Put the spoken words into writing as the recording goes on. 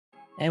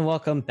And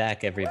welcome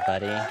back,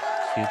 everybody,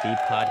 to the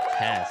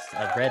podcast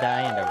of Red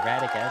Eye and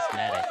Erratic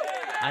Asthmatic.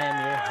 I am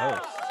your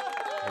host,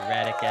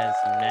 Erratic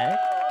Asthmatic,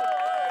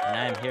 and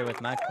I am here with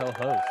my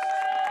co-host,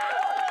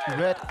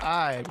 Red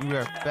Eye. We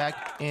are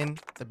back in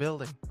the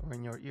building, or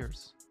in your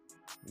ears.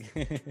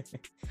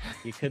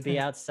 You could be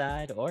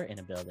outside or in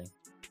a building.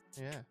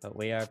 Yeah, but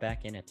we are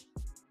back in it.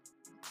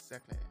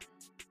 exactly.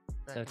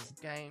 Back in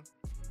the game.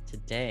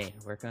 Today,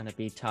 we're going to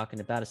be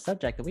talking about a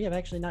subject that we have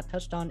actually not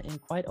touched on in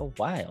quite a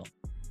while,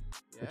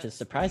 which is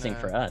surprising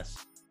for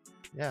us.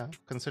 Yeah,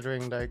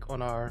 considering like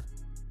on our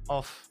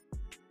off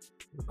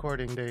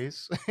recording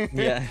days,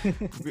 Yeah,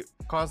 we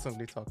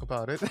constantly talk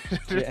about it.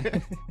 yeah.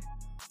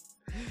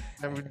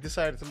 And we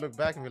decided to look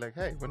back and be like,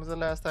 hey, when was the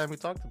last time we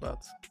talked about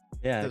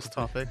Yeah, this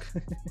topic?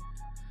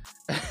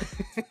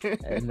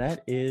 And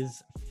that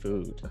is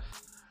food.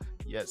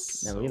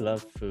 Yes. Now, we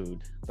love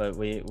food, but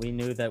we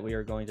knew that we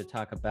were going to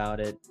talk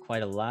about it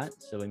quite a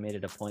lot, so we made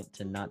it a point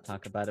to not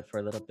talk about it for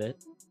a little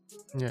bit.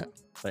 Yeah.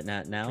 But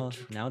now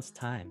it's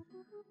time.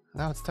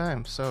 Now it's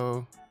time.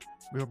 So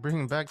we're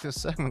bringing back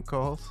this segment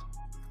called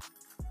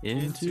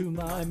Into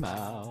my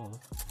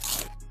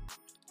mouth.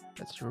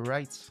 That's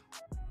right.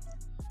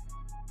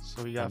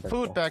 So we got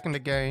Wonderful. food back in the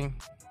game.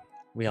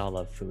 We all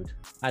love food.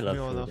 I love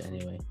We all food love food.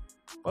 anyway.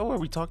 What were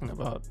we talking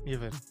about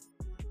even?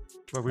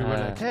 Where we were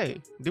like,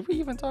 hey, did we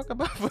even talk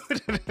about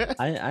food?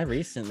 I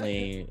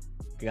recently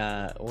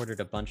ordered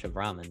a bunch of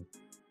ramen.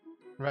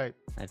 Right.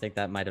 I think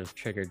that might have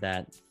triggered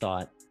that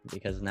thought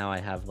because now I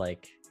have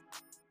like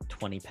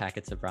 20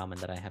 packets of ramen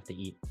that I have to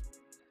eat.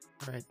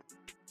 Right.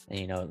 And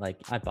you know, like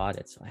I bought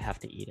it, so I have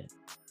to eat it.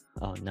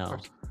 Oh no.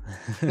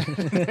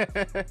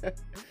 The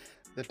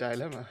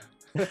dilemma.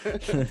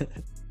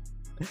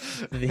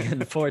 The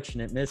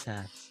unfortunate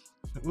mishaps.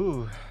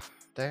 Ooh,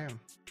 damn.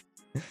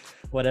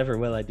 Whatever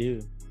will I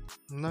do?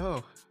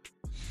 No.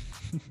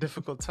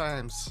 Difficult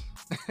times.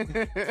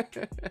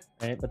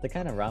 Right, but the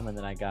kind of ramen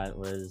that I got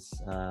was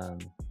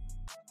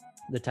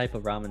the type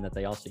of ramen that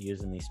they also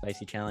use in these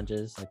spicy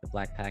challenges, like the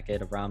black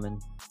packet of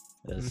ramen.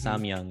 The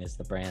Samyang is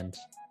the brand.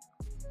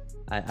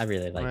 I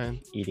really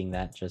like eating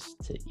that just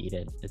to eat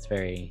it.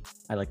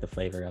 I like the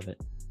flavor of it.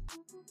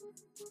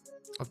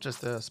 Of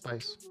just the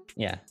spice.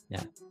 Yeah,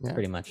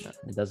 pretty much. Yeah.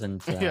 It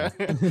doesn't. Yeah.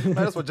 Might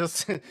as well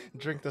just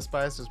drink the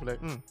spice, just be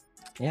like,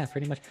 Yeah,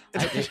 pretty much.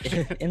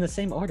 In the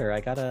same order, I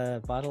got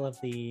a bottle of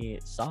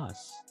the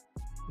sauce.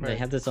 They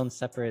have this own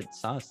separate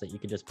sauce that you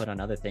can just put on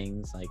other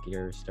things, like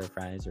your stir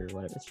fries or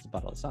whatever. It's just a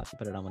bottle of sauce. You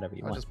put it on whatever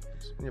you want.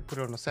 You put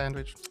it on a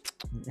sandwich.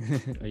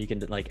 Or you can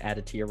like add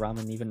it to your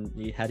ramen.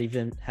 You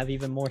have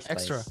even more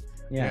spice. Extra.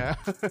 Yeah.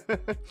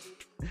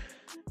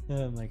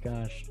 Oh my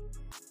gosh.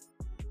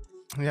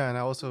 Yeah, and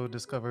I also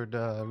discovered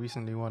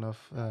recently one of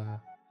the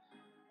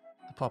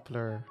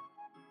popular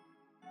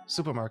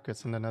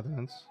supermarkets in the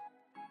Netherlands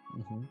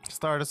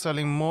started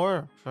selling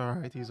more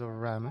varieties of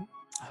ramen.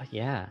 Oh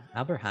yeah,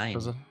 Albert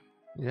Heijn.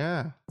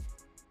 Yeah,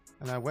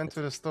 and I went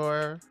to the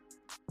store,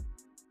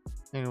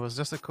 and it was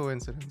just a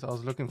coincidence. I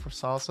was looking for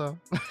salsa,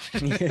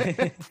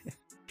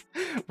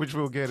 which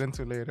we'll get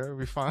into later.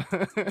 We found,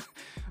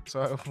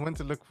 so I went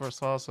to look for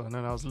salsa, and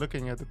then I was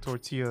looking at the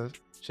tortilla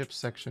chips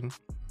section.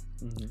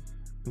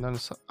 And then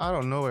out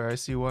of nowhere, I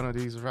see one of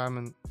these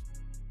ramen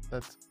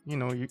that,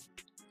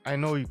 I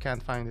know you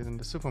can't find it in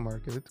the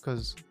supermarket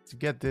because to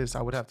get this,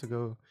 I would have to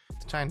go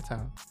to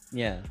Chinatown.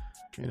 Yeah.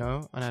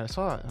 And I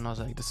saw it and I was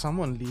like, did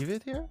someone leave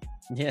it here?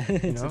 Yeah.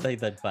 So they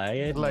buy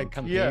it, like,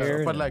 come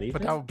here, but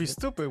that would be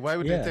stupid. Why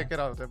would they take it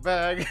out of their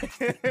bag,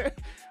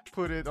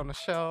 put it on the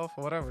shelf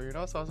or whatever,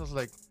 So I was just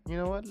like, you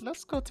know what?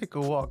 Let's go take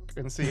a walk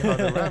and see how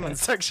the ramen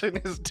section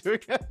is doing.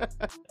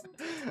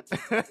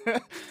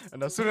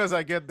 And as soon as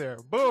I get there,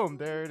 boom,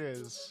 there it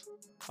is.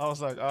 I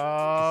was like,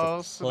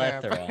 oh,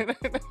 snap.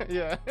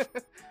 Yeah.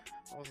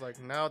 I was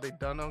like, now they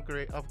done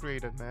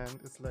upgraded, man.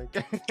 It's like,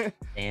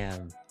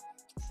 damn.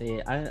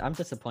 See, I'm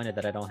disappointed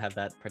that I don't have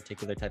that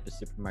particular type of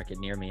supermarket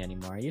near me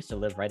anymore. I used to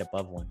live right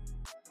above one.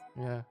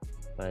 Yeah.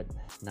 But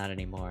not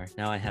anymore.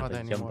 Now I have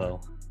a Jumbo.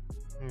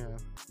 Yeah.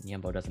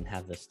 Jumbo doesn't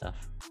have this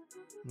stuff.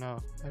 No,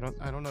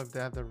 I don't know if they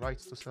have the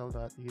rights to sell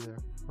that either,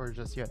 or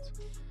just yet.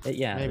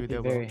 Maybe they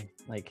will.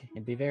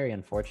 It'd be very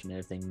unfortunate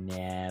if they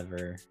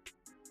never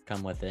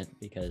come with it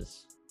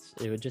because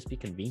it would just be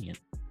convenient.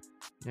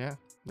 Yeah,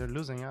 they're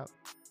losing out.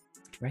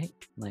 Right?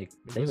 Like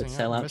they would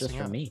sell out just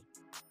for me.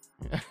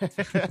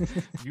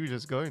 You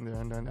just going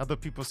there and then other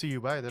people see you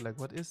buy, they're like,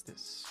 what is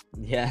this?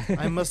 Yeah.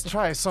 I must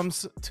try some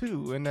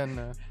too. And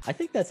then I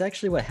think that's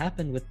actually what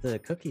happened with the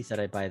cookies that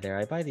I buy there.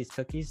 I buy these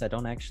cookies that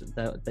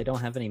they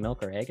don't have any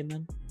milk or egg in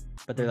them,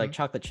 but they're like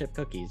chocolate chip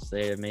cookies.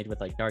 They're made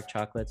with like dark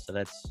chocolate, so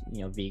that's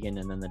vegan,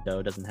 and then the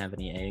dough doesn't have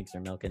any eggs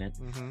or milk in it.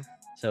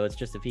 So it's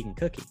just a vegan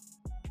cookie.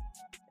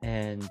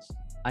 And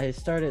I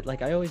started,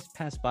 I always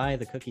pass by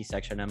the cookie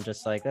section. I'm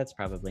just like, that's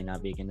probably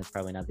not vegan. It's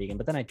probably not vegan.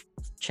 But then I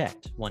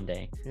checked one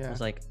day. I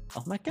was like,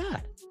 oh my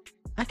God,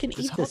 I can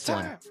eat this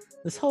one.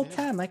 This whole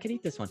time I could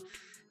eat this one.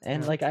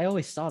 And I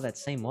always saw that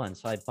same one.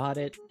 So I bought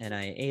it and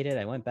I ate it.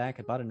 I went back,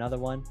 I bought another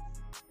one.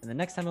 And the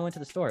next time I went to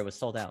the store, it was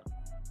sold out.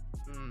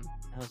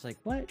 I was like,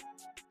 what?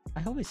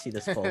 I always see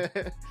this fold.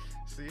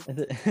 See,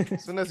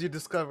 as soon as you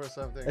discover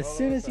something, as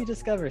soon as you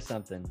discover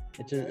something,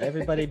 it just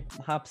everybody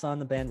hops on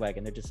the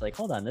bandwagon. They're just like,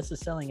 hold on, this is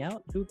selling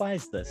out. Who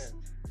buys this?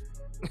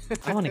 Yeah.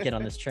 I want to get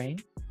on this train.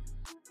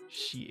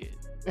 Shit.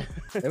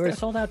 They were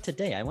sold out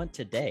today. I went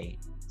today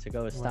to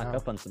go stock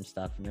up on some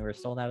stuff, and they were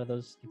sold out of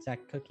those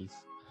exact cookies.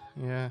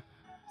 Yeah,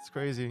 it's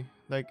crazy.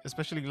 Like,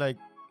 especially like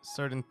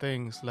certain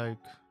things, like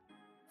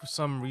for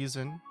some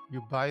reason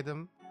you buy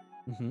them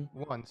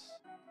once,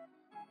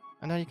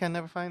 and then you can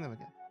never find them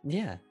again.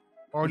 Yeah.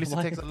 Or at least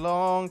it takes a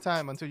long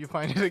time until you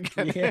find it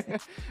again. Yeah.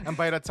 And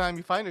by the time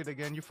you find it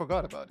again, you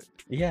forgot about it.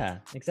 Yeah,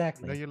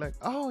 exactly. You know, you're like,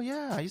 oh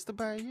yeah, I used to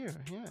buy it here.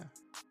 Yeah.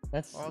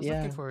 That's I was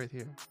looking for it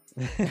here.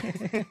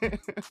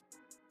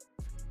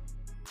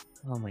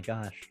 Oh my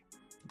gosh.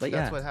 But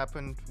that's what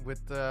happened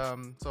with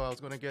so I was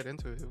gonna get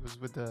into it. It was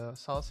with the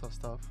salsa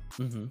stuff.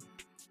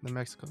 The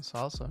Mexican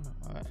salsa.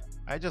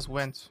 I just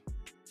went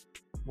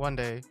one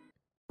day.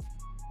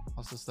 I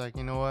was just like,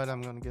 you know what?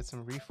 I'm gonna get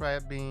some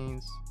refried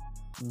beans,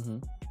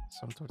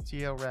 some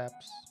tortilla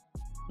wraps,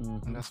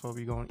 and that's what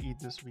we're gonna eat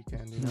this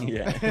weekend. You know?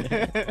 Yeah.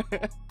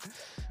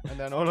 And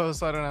then all of a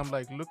sudden, I'm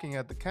like looking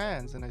at the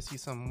cans, and I see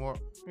some more,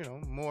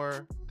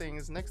 more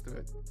things next to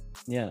it.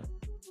 Yeah.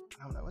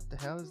 I'm like, what the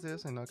hell is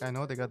this? And like, I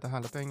know they got the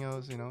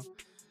jalapenos,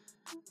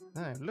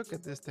 Then I look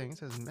at this thing. It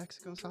says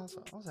Mexican salsa.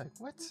 I was like,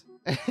 what?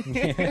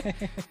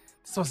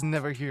 This was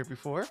never here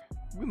before.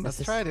 We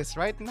must try this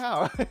right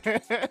now.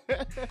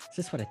 Is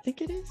this what I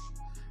think it is?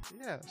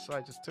 Yeah. So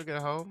I just took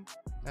it home,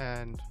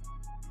 and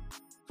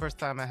first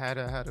time I had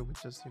it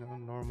with just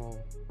normal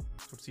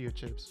tortilla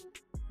chips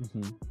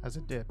as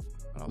a dip.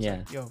 And I was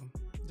like, yo,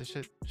 this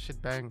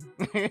shit bang.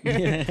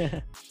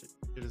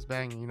 It is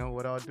banging. You know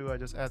what I'll do? I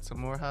just add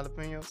some more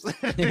jalapenos.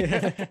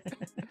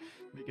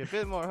 Make it a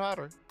bit more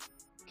hotter.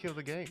 Kill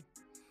the game.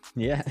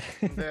 Yeah.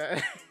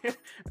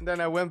 And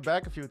then I went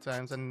back a few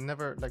times and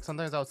never, like,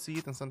 sometimes I'll see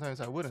it and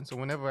sometimes I wouldn't. So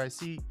whenever I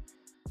see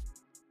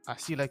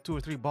like 2 or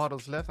 3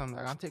 bottles left, I'm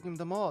like, I'm taking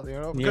them all,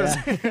 because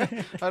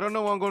I don't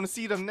know when I'm going to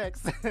see them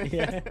next.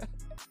 Yeah.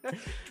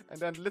 And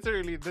then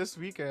literally this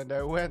weekend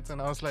I went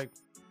and I was like,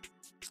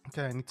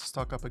 okay, I need to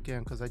stock up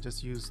again because I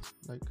just used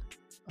like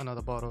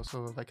another bottle.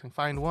 So if I can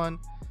find one,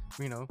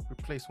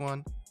 replace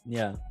one.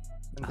 Yeah.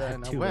 And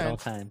then I went at all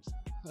times.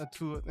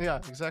 Yeah,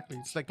 exactly.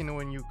 It's like,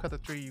 when you cut a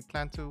tree, you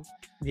plant 2.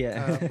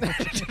 Yeah.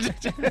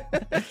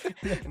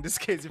 In this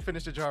case, you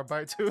finish the jar,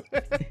 buy 2.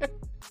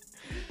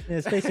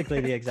 It's basically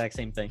the exact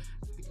same thing.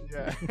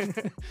 Yeah.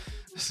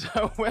 So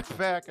I went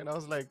back and I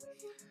was like,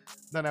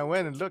 then I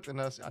went and looked and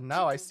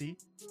now I see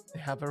they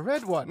have a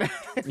red one.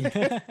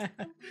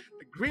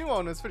 The green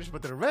one was finished,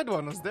 but the red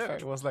one was there.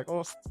 It was like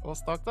all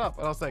stocked up.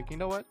 And I was like, you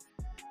know what?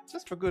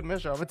 Just for good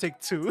measure, I'm gonna take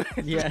 2.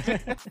 Yeah.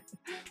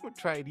 We'll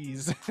try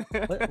these.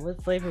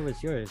 What flavor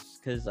was yours?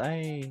 Because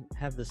I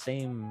have the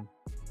same.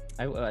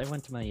 I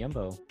went to my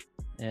Yumbo,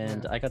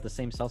 and I got the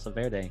same salsa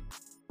verde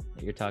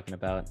that you're talking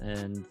about,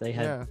 and they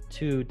had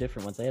 2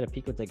 different ones. They had a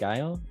pico de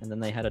gallo, and then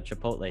they had a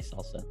chipotle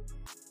salsa.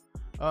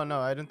 Oh no,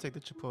 I didn't take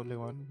the chipotle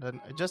one.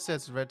 It just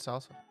says red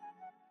salsa.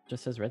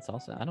 Just says red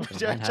salsa. I don't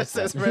think it just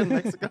says red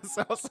Mexican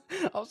salsa.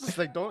 I was just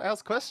like, don't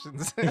ask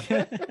questions.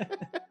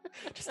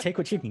 Just take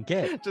what you can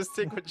get. Just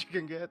take what you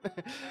can get.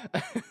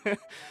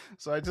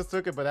 So I just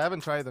took it, but I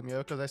haven't tried them yet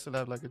because I still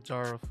have like a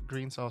jar of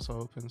green salsa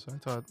open. So I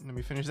thought, let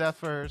me finish that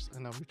first,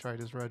 and then we try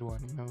this red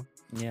one.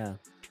 Yeah.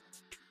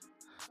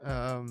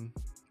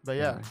 But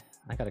yeah,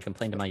 I gotta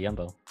complain to my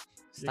Yumbo.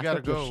 You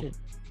gotta go.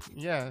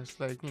 Yeah, it's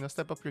like,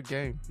 step up your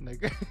game.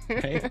 Like,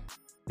 right?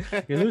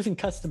 You're losing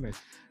customers.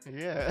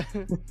 Yeah.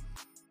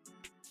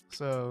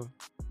 So,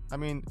 I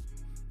mean,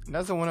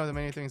 that's one of the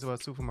many things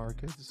about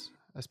supermarkets,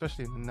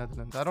 especially in the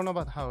Netherlands. I don't know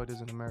about how it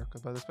is in America,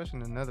 but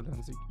especially in the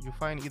Netherlands, you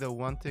find either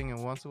one thing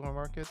in one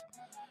supermarket,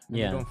 and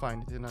you don't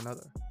find it in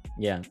another.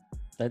 Yeah,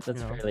 that's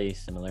fairly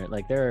similar.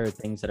 Like, there are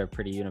things that are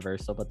pretty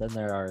universal, but then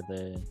there are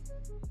the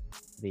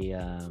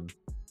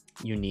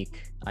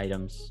unique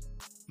items.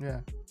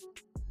 Yeah.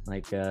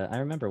 Like, I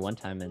remember one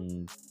time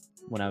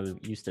when I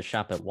used to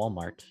shop at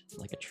Walmart,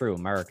 like a true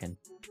American,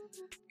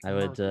 I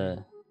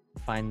would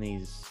find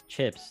these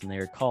chips, and they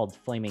were called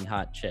Flaming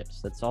Hot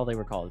chips. That's all they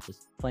were called,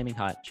 just Flaming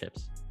Hot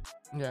chips.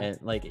 Yeah,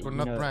 and, like, were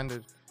not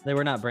branded. They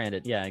were not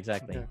branded. Yeah,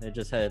 exactly. Okay. They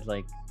just had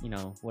like,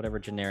 whatever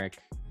generic,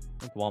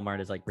 like Walmart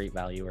is like Great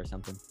Value or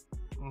something.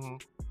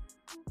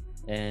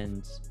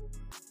 And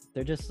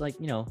they're just like,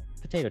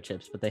 potato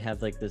chips, but they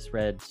have like this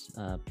red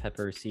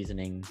pepper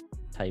seasoning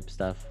type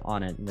stuff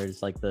on it, and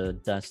there's like the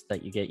dust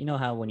that you get. You know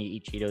how when you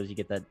eat Cheetos you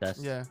get that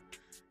dust? Yeah.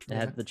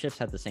 The chips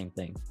had the same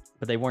thing,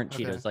 but they weren't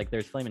Cheetos. Like,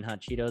 there's Flamin'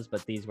 Hot Cheetos,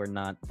 but these were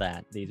not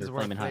that. These are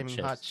Flamin'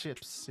 Hot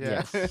chips.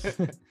 Yeah. Yes.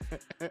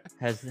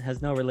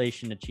 has no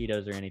relation to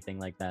Cheetos or anything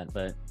like that,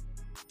 but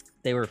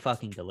they were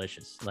fucking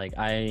delicious. Like,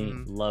 I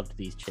loved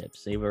these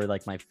chips. They were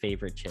like my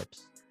favorite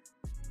chips,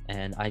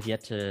 and I've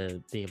yet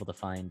to be able to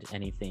find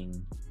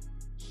anything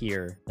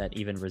here that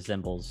even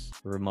resembles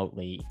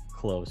remotely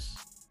close.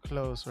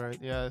 Right?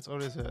 Yeah, it's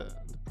always the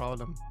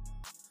problem.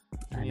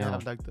 I know. You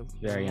have like the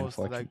very most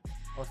unfortunate. like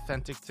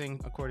authentic thing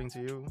according to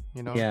you.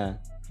 You know. Yeah,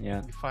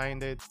 yeah. You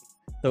find it.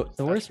 The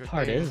worst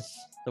part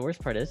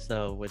is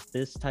though, with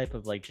this type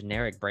of like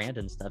generic brand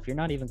and stuff, you're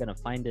not even gonna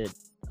find it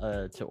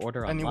to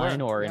order online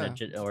or in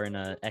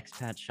a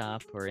expat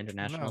shop or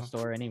international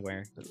store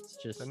anywhere. It's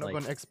just they're not like,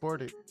 gonna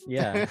export it.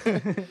 Yeah.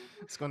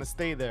 It's gonna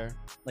stay there.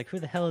 Like, who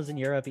the hell is in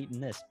Europe eating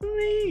this?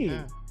 Me.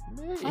 Yeah.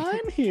 Me.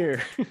 I'm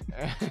here.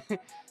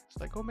 It's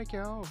like, go make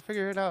your own,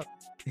 figure it out.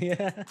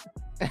 Yeah.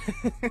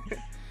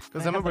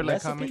 Because I remember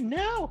like how many.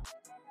 now.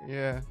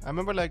 Yeah, I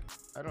remember like,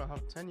 I don't know,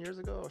 10 years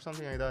ago or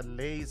something like that,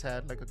 Lay's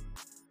had like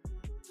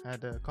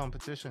a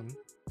competition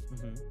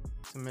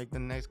to make the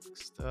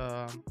next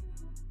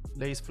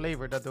Lay's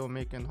flavor that they'll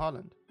make in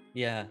Holland.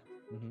 Yeah.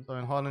 So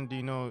in Holland,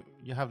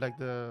 you have like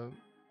the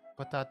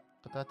patata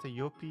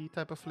yopi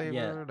type of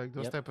flavor, like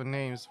those type of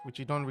names, which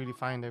you don't really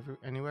find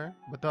anywhere.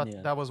 But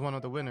that was one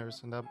of the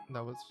winners, and that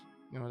was,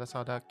 that's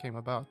how that came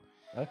about.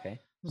 Okay.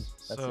 That's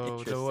so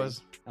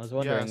interesting. I was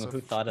wondering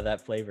who thought of that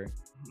flavor.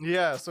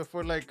 Yeah, so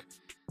for like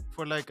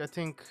I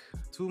think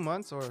 2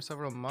 months or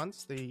several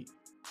months, they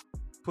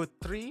put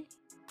 3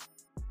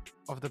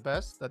 of the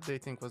best that they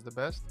think was the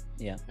best.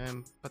 Yeah.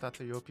 And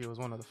patata yopi was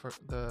one of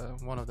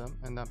one of them,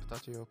 and then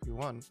patata yopi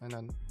won, and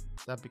then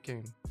that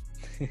became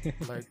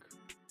like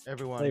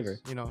everyone, flavor.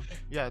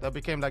 That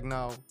became like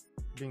now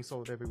being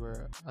sold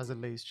everywhere as a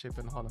Lay's chip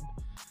in Holland.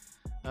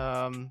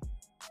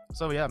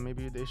 So yeah,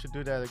 maybe they should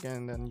do that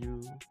again. Then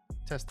you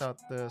test out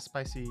the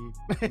spicy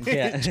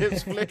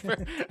chips flavor,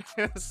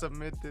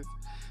 submit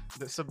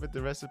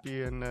the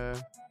recipe, and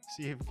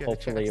see if you get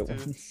hopefully a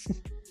chance to.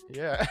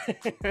 Yeah.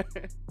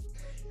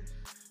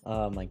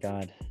 Oh my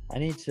god, I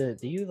need to.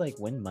 Do you like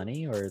win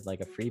money or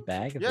like a free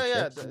bag of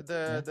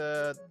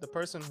the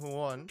person who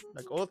won,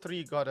 like all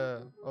 3 got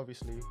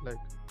obviously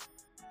like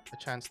a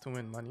chance to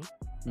win money,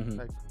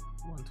 like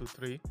 1, 2,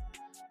 3,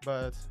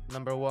 but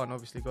number 1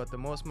 obviously got the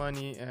most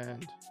money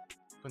and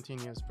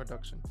continuous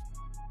production.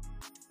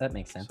 That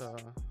makes sense. So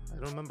I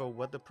don't remember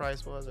what the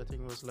price was. I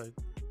think it was like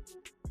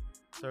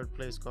 3rd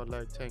place got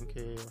like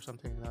 10K or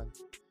something like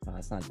that. Oh,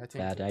 that's not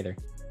bad either.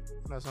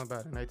 That's not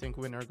bad. And I think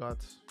winner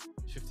got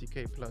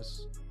 50K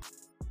plus,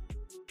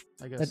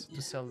 I guess,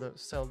 to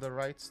sell the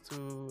rights to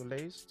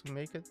Lay's to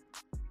make it.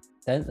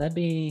 That'd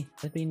be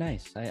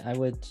nice. I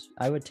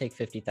would take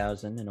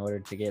 50,000 in order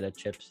to get a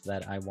chips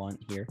that I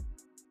want here.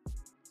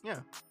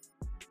 Yeah.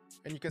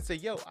 And you can say,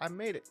 yo, I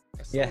made it.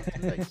 I sold Yeah. it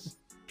to Lay's.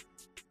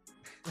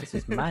 This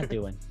is my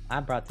doing. I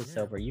brought this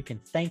over. You can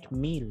thank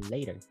me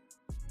later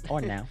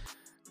or now,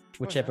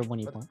 whichever one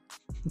you want.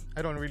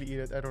 I don't really eat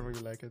it. I don't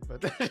really like it,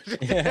 but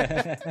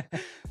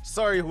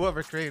sorry,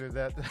 whoever created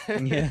that.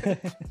 Yeah.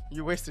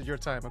 You wasted your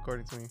time,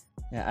 according to me.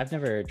 Yeah, I've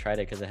never tried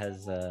it because it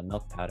has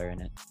milk powder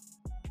in it.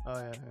 Oh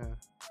yeah.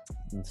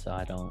 And so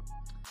I don't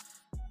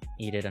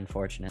eat it,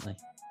 unfortunately.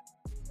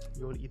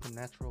 You will eat the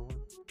natural one.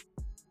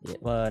 Yeah,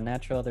 well,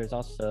 natural. There's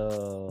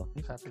also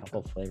Paprika. a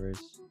couple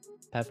flavors.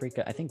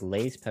 Paprika. I think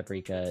Lay's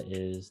paprika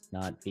is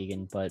not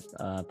vegan, but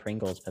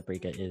Pringles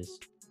paprika is.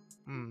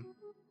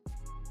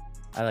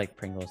 I like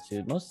Pringles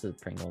too. Most of the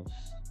Pringles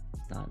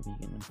not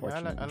vegan,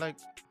 unfortunately. Yeah,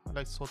 I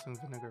like salt and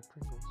vinegar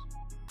Pringles.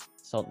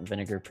 Salt and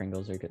vinegar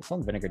Pringles are good. Salt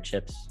and vinegar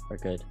chips are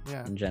good.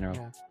 Yeah. In general.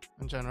 Yeah.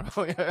 In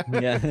general, yeah.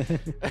 Yeah.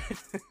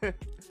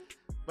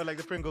 But like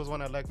the Pringles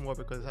one, I like more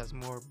because it has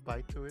more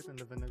bite to it than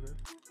the vinegar.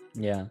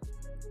 Yeah.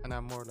 And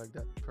I'm more like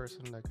that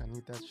person. Like I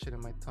need that shit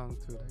in my tongue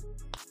to like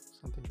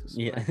something to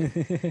smack.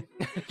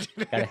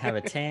 Yeah. Gotta have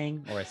a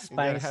tang or a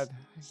spice,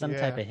 some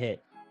type of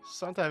hit.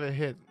 Some type of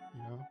hit,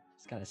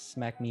 It's gotta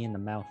smack me in the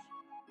mouth.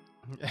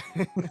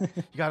 You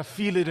gotta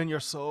feel it in your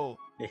soul.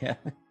 Yeah.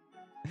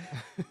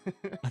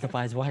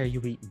 Otherwise, why are you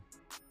eating?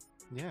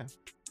 Yeah.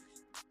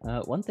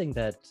 One thing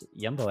that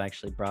Yumbo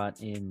actually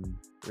brought in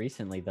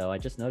recently, though, I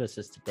just noticed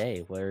this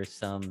today, were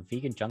some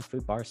vegan junk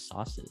food bar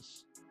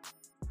sauces.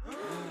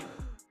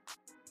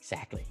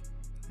 Exactly.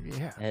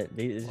 Yeah.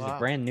 This is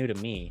brand new to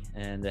me,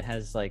 and it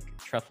has like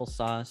truffle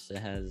sauce. It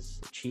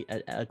has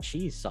a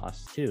cheese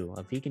sauce too,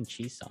 a vegan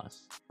cheese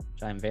sauce,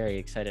 which I'm very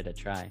excited to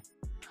try.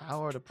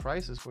 How are the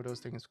prices for those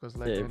things? Because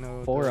like I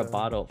know a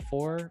bottle,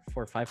 for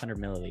 500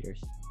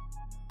 milliliters,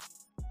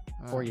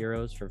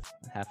 €4 for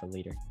half a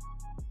liter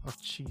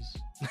of cheese.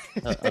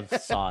 of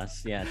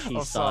sauce. Yeah,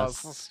 cheese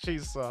sauce.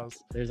 Cheese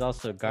sauce. There's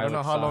also garlic. I don't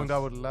know how sauce. long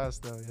that would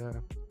last though. Yeah.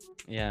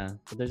 Yeah,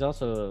 but there's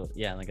also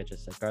like I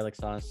just said, garlic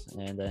sauce,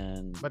 and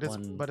then but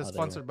it's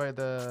sponsored by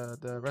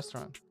the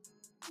restaurant.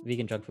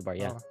 Vegan junk food bar.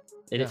 Yeah,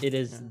 it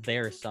is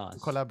their sauce.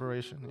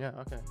 Collaboration. Yeah.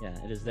 Okay.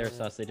 Yeah, it is their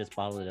sauce. They just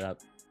bottled it up.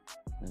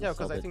 Yeah,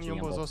 because I think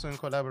Yumbo is also in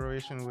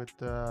collaboration with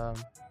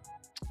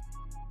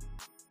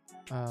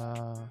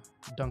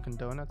Dunkin'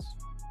 Donuts.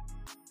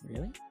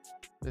 Really?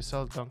 They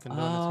sell Dunkin'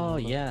 Donuts. Oh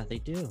yeah, they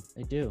do.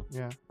 They do.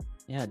 Yeah.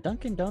 Yeah,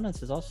 Dunkin' Donuts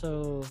has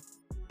also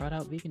brought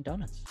out vegan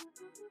donuts.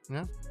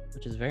 Yeah.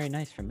 Which is very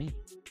nice for me.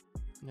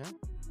 Yeah.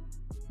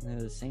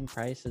 They're the same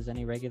price as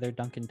any regular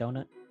Dunkin'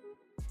 Donut.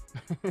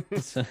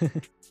 So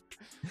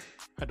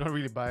I don't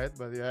really buy it,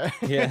 but yeah.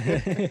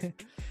 Yeah.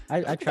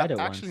 I tried it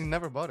actually once.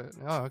 never bought it.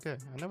 Oh, okay.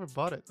 I never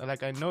bought it.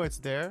 Like, I know it's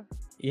there,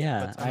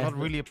 Yeah, but I'm not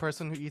really a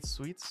person who eats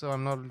sweets, so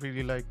I'm not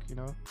really like,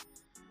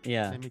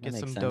 Yeah, let me that get makes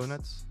some sense.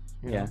 donuts.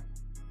 Yeah.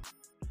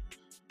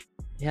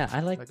 Yeah,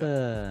 I like Like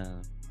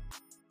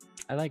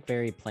I like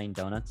very plain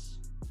donuts,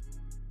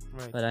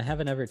 right. but I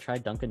haven't ever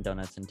tried Dunkin'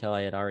 Donuts until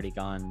I had already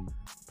gone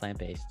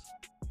plant-based.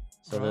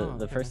 So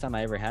the okay. first time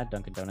I ever had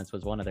Dunkin' Donuts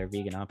was one of their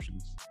vegan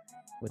options,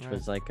 which Right.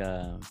 was like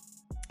a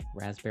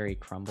raspberry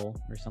crumble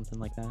or something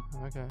like that.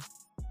 Okay.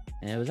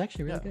 And it was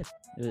actually really Yeah.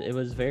 good. It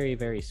was very,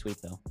 very sweet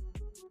though.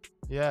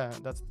 Yeah,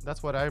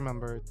 that's what I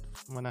remember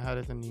when I had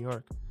it in New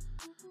York.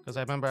 Because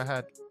I remember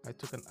I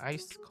took an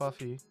iced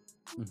coffee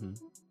Hmm.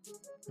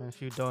 and a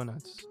few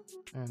donuts,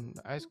 and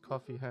the iced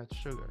coffee had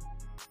sugar.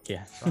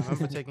 Yeah. So I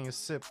remember taking a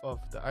sip of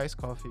the iced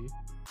coffee,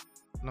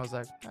 and I was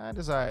like,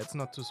 this is alright, it's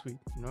not too sweet,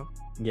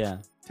 Yeah.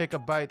 Take a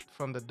bite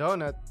from the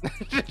donut.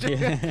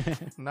 Yeah.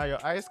 Now your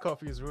iced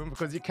coffee is ruined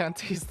because you can't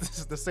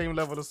taste the same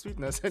level of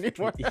sweetness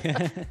anymore.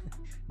 Yeah.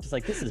 Just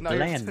like, this is Now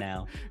you're- bland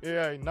now.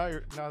 Yeah,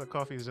 now the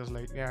coffee is just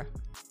like, yeah.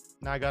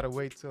 Now I gotta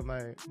wait till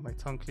my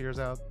tongue clears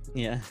out.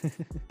 Yeah.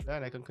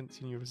 Then I can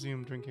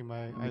resume drinking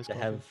my You need iced to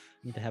coffee.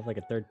 need to have like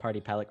a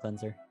third-party palate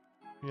cleanser.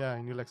 Yeah,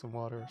 I need like some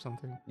water or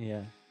something.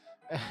 Yeah.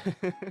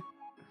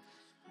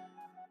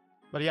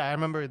 But yeah, I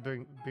remember it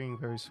being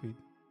very sweet.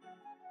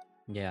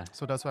 Yeah.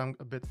 So that's why I'm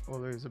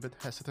always a bit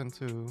hesitant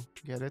to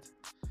get it.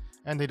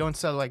 And they don't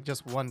sell like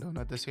just one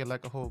donut. They sell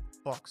like a whole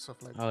box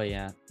of like Oh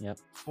yeah. Yep.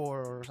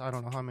 4 or I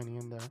don't know how many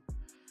in there.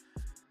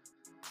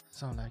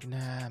 So I'm like,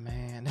 nah,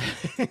 man.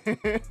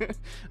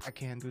 I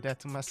can't do that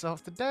to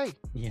myself today.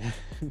 Yeah.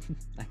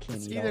 I can't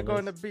It's eat either all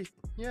going to this. be,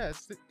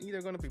 it's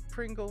either going to be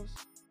Pringles,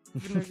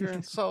 vinegar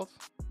and salt,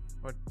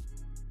 or,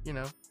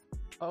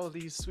 all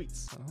these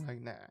sweets. So I'm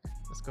like, nah,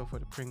 let's go for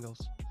the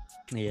Pringles.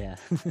 Yeah.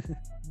 Yeah.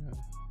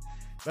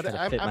 But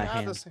Try to fit my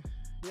hand.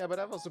 but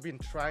I've also been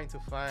trying to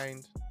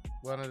find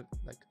one of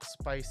like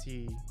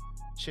spicy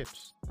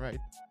chips, right?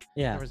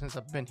 Yeah. Ever since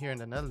I've been here in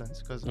the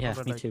Netherlands, because Yeah.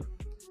 remember, Me like, too.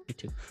 Me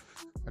too.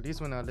 at least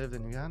when I lived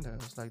in Uganda,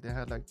 it was like they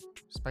had like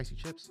spicy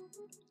chips,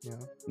 like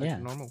Yeah.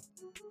 normal,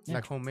 Yeah.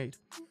 like homemade.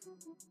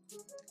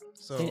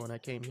 So See- when I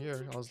came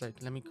here, I was like,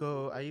 let me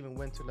go. I even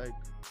went to like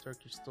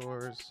Turkish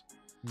stores,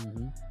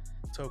 Hmm.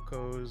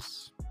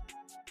 Tokos,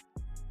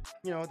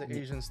 the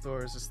Asian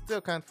stores. I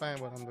still can't find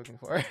what I'm looking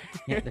for.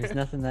 Yeah. There's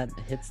nothing that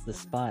hits the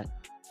spot.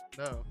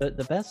 No.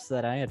 The best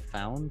that I had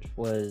found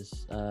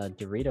was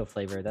Dorito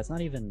flavor. That's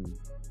not even.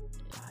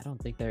 I don't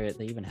think they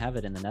even have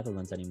it in the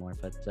Netherlands anymore.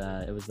 But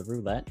it was the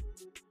roulette,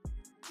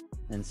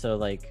 and so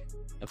like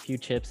a few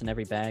chips in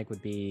every bag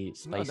would be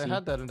No, spicy. they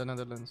had that in the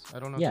Netherlands. I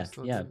don't know. Yeah, if they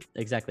still yeah, do.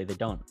 exactly. They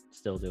don't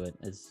still do it,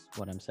 is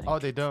what I'm saying. Oh,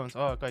 they don't.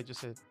 Oh, okay, I just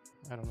said.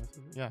 I don't know.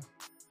 Yeah.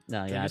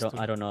 No, they yeah, used to.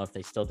 I don't know if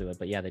they still do it,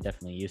 but yeah, they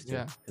definitely used to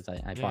Yeah. because I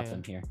Yeah, bought yeah.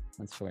 them here.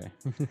 That's where.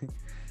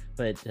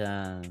 But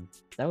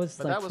that was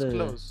But like that was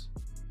close.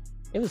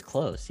 It was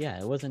close, yeah.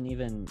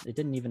 It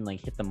didn't even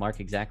like hit the mark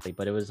exactly,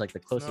 but it was like the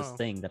closest No.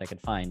 thing that I could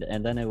find.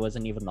 And then it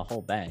wasn't even the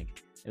whole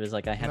bag. It was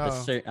like I had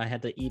No. I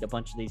had to eat a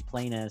bunch of these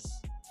plain ass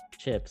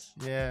chips.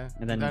 Yeah.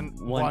 And then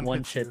one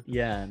hits chip, you.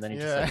 yeah, and then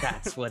it's just like,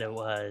 that's what it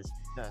was.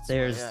 That's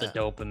There's why, the yeah.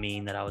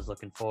 dopamine that I was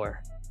looking for.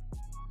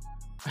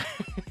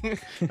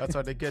 That's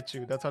how they get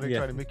you. That's how they Yeah.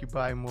 try to make you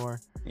buy more.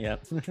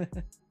 Yep.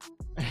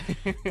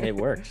 It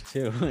worked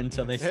too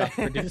until they stopped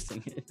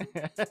producing it.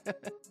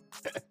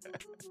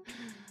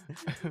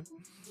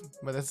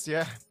 But that's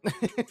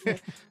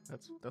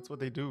that's what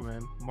they do,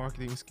 man.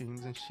 Marketing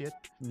schemes and shit.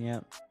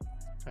 Yep.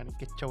 Trying to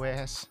get your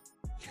ass.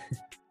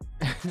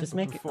 Just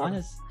make Before-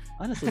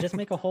 honestly, just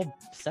make a whole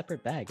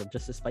separate bag of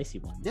just the spicy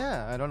ones.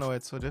 Yeah, I don't know.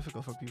 It's so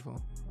difficult for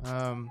people.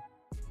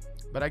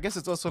 But I guess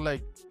it's also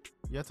like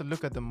you have to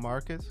look at the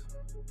market.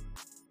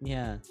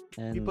 Yeah.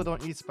 And People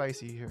don't eat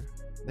spicy here.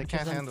 They which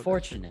can't is handle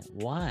that shit. unfortunate.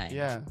 Why?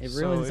 Yeah, It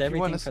so ruins if you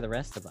everything wanna for the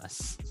rest of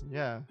us.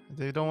 Yeah,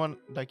 they don't want,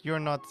 like, you're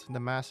not the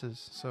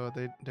masses, so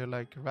they're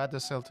like rather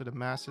sell to the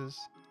masses,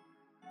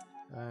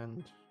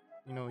 and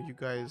you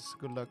guys,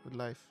 good luck with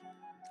life.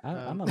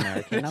 I'm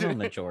American. I'm a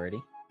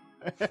majority.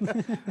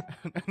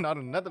 Not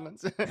in the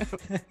Netherlands.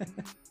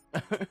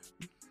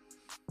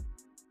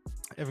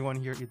 Everyone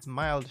here eats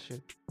mild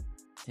shit,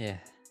 Yeah.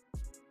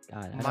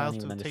 God, I don't mild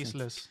even to understand.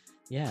 tasteless.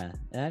 Yeah,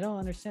 and I don't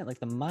understand. Like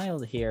the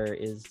mild here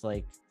is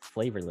like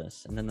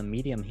flavorless, and then the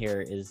medium here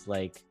is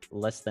like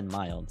less than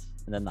mild,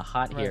 and then the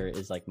hot Right. here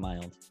is like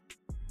mild.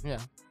 Yeah,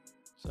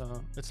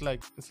 so it's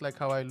like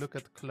how I look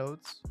at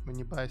clothes when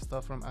you buy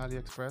stuff from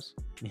AliExpress.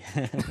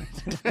 Yeah.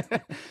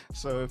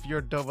 So if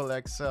you're double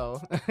XL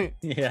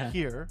Yeah.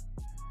 here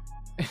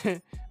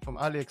from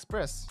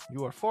AliExpress,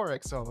 you are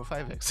 4XL or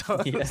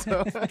 5XL. Yeah.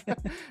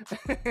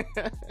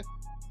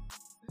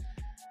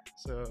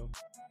 So,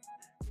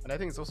 and I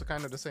think it's also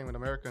kind of the same with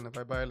American. If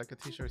I buy like a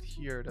t-shirt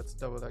here that's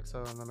double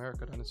XL in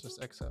America, then it's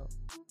just XL.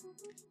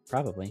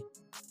 Probably.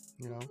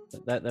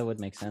 That would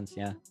make sense.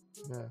 Yeah.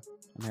 Yeah,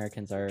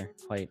 Americans are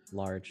quite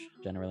large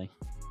generally.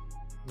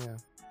 yeah.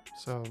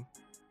 So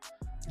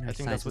And I our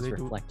think that's what sizes they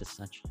do. reflect as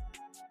such.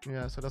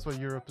 yeah, so that's what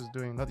Europe is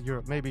doing. Not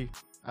Europe, maybe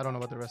I don't know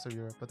about the rest of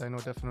Europe, but I know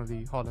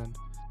definitely Holland.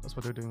 That's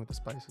what they're doing with the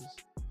spices.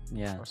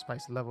 Yeah. Or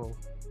spice level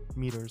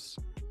meters.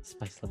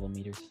 Spice level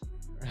meters.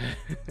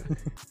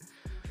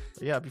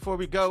 Yeah, before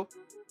we go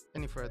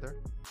any further,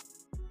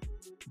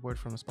 word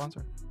from a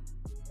sponsor.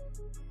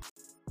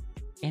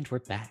 And we're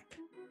back.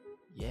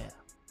 Yeah.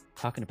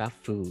 Talking about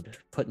food,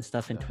 putting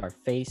stuff into our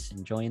face,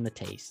 enjoying the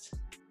taste.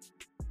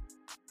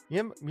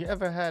 You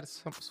ever had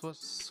some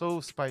so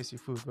spicy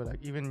food where like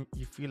even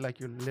you feel like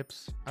your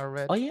lips are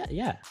red? Oh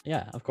yeah,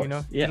 of course. You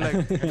know, yeah. Like,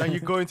 and then you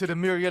go into the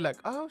mirror, you're like,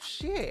 oh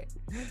shit,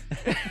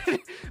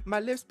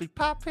 my lips be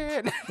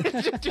popping.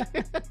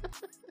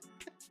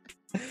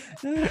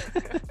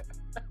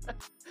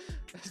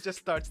 Just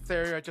start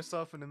staring at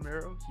yourself in the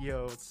mirror.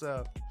 Yo, what's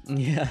up?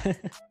 Yeah.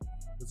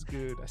 It's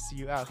good. I see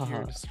you out here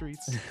in the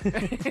streets.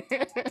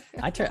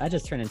 I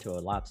just turn into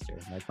a lobster.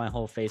 Like my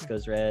whole face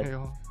goes red.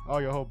 Oh,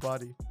 your whole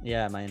body.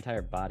 Yeah, my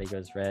entire body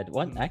goes red.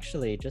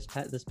 Actually, just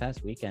this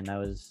past weekend, I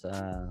was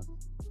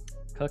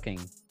cooking,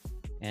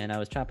 and I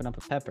was chopping up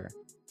a pepper,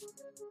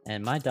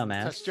 and my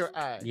dumbass touched your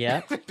eye.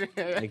 Yeah,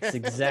 it's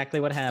exactly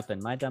what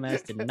happened. My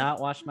dumbass did not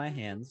wash my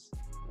hands,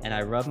 and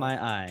I rubbed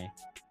my eye.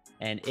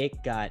 And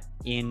it got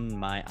in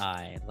my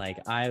eye. Like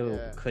I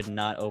could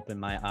not open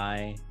my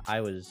eye. I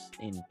was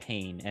in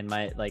pain. And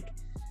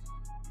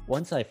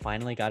once I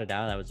finally got it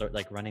out, I was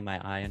like running my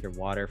eye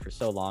underwater for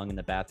so long in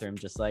the bathroom,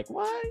 just like,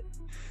 why?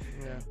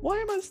 Yeah. Why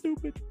am I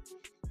stupid?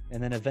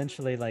 And then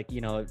eventually, like,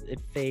 it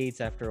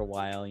fades after a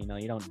while.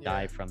 You don't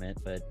die from it,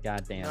 but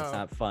goddamn, it's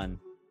not fun.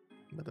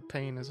 But the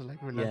pain is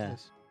like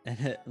relentless. Yeah.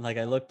 And like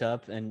I looked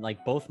up and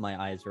like both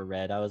my eyes were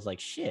red. I was like,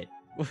 shit.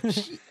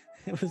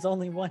 It was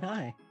only one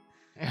eye.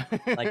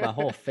 Like my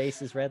whole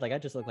face is red. Like I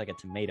just look like a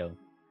tomato.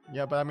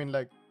 Yeah, but I mean,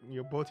 like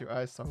both your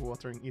eyes start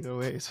watering either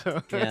way.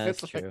 So yeah,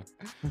 that's true.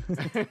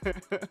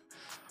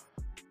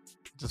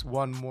 Just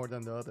one more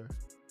than the other.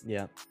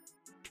 Yeah.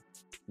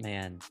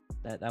 Man,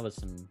 that was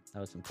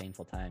some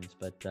painful times,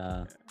 but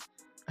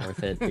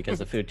worth it because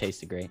the food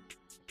tasted great.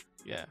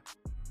 Yeah.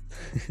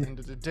 At the end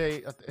of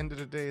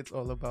the day, it's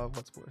all about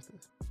what's worth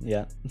it.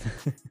 Yeah.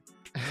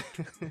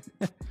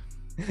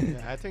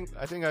 Yeah, I think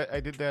I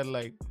did that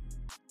like.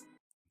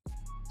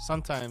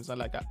 Sometimes I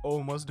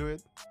almost do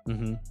it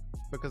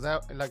because I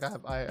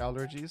have eye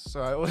allergies,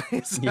 so I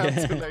always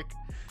have to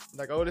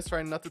like I always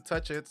try not to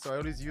touch it, so I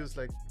always use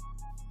like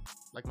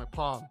my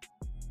palm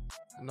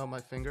and not my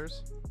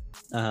fingers.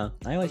 I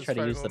always try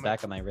to use the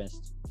back of my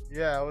wrist.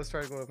 Yeah, I always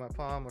try to go with my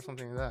palm or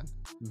something like that.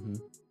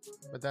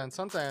 But then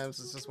sometimes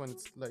it's just when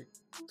it's like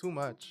too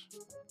much,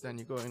 then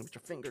you go in with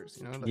your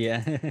fingers, like,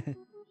 yeah.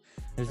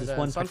 There's this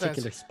one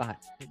particular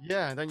spot.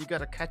 Yeah, and then you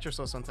gotta catch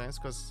yourself sometimes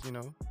because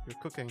you're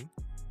cooking.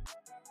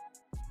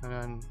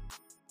 And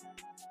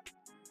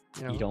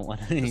then, you don't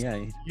want to,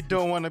 you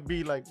don't want to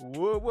be like,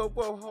 whoa,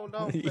 hold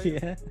on.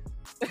 Yeah.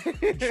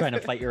 You're trying to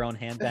fight your own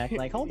hand back.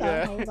 Like, hold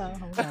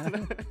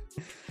on.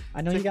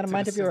 I know you got a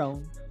mind of your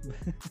own.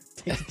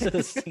 Take it to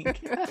the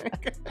sink.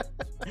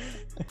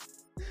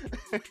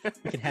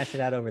 You can hash it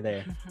out over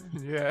there.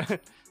 Yeah.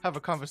 Have a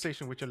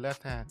conversation with your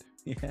left hand.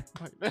 Yeah.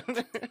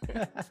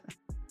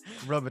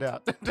 Rub it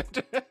out.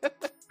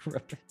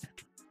 Rub it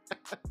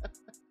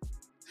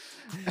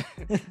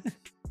out.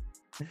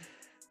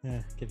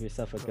 Yeah, give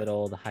yourself a good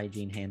old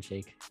hygiene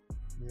handshake.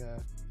 Yeah,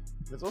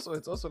 it's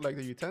also like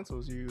the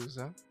utensils you use,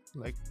 huh?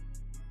 Like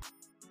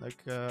I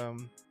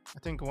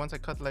think once I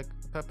cut like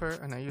pepper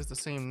and I used the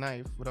same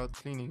knife without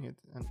cleaning it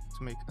and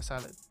to make a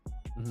salad.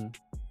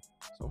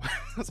 So I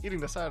was eating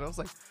the salad, I was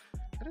like,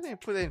 I didn't even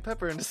put any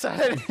pepper in the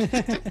salad.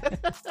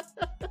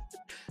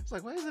 It's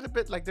like, why is it a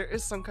bit like there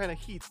is some kind of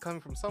heat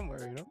coming from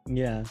somewhere,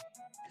 Yeah.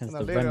 And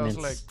then later I was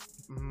like,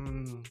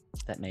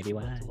 that may be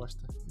why.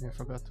 I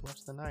forgot to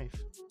wash the knife.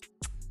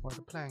 Or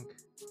the plank.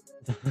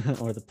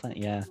 Or the plank,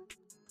 yeah.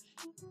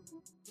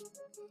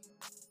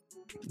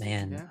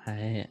 Man,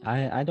 yeah.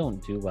 I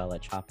don't do well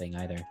at chopping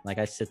either. Like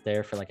I sit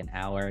there for like an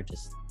hour,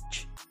 just.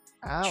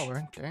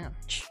 Hour? Damn.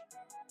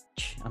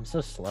 I'm so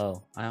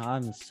slow.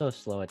 I'm so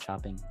slow at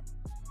chopping.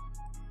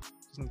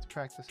 Just need to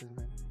practice it,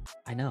 man.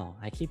 I know.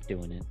 I keep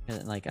doing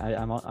it. Like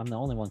I'm the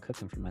only one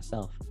cooking for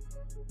myself.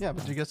 Yeah,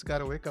 but you just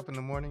gotta wake up in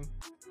the morning,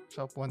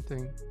 chop one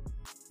thing,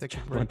 take a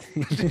break.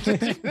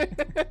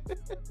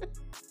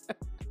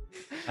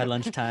 By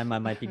lunchtime, I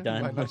might be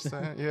done. By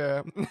lunchtime,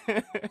 yeah.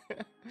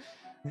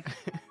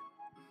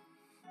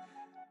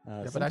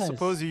 But I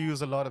suppose you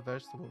use a lot of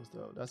vegetables,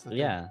 though. That's the thing.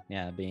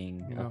 Yeah.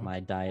 Being of my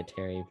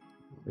dietary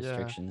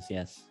restrictions,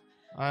 yes.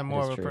 I'm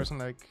more of a person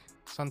like.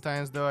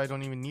 Sometimes though, I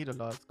don't even need a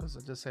lot because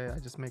I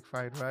just make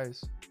fried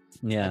rice.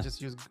 Yeah.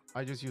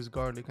 I just use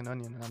garlic and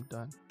onion and I'm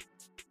done.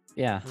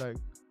 Yeah. Like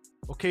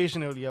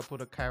occasionally I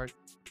put a carrot.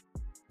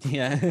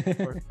 Yeah.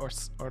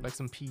 or like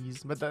some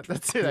peas, but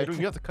that's it.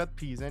 You have to cut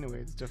peas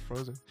anyway. It's just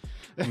frozen.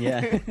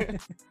 Yeah.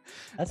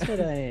 That's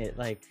what I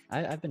like.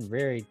 I've been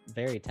very,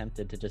 very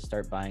tempted to just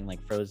start buying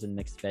like frozen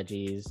mixed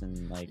veggies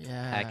and like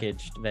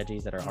packaged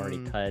veggies that are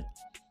already cut.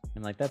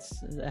 And like that's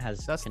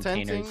containers,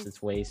 tempting,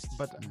 it's waste.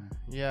 But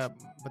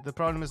but the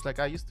problem is like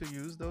I used to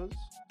use those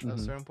at a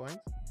certain point,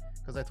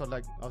 because I thought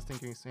like I was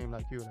thinking same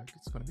like you, like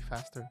it's gonna be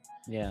faster.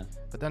 Yeah.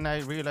 But then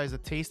I realized the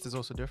taste is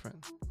also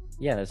different.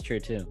 Yeah, that's true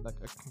too. Like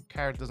a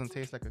carrot doesn't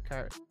taste like a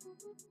carrot.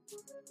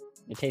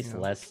 It tastes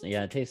less.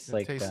 Yeah, it tastes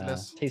like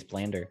less. tastes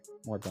blander,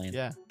 more bland.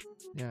 Yeah,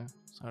 yeah.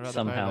 So I rather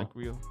Somehow. buy like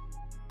real.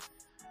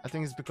 I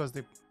think it's because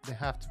they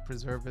have to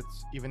preserve it,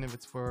 even if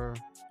it's for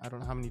I don't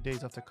know how many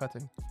days after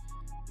cutting.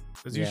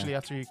 Because usually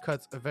after you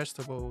cut a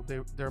vegetable,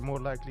 they're more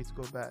likely to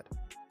go bad.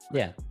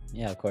 Yeah,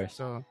 yeah, of course.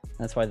 So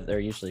that's why they're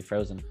usually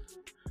frozen.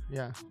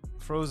 Yeah,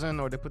 frozen,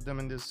 or they put them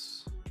in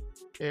this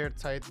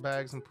airtight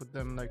bags and put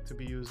them like to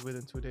be used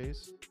within 2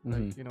 days.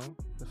 Like you know,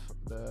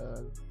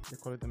 they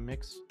call it the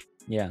mix.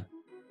 Yeah.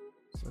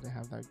 So they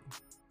have like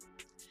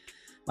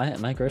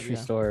my grocery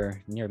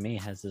store near me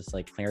has this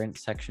like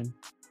clearance section.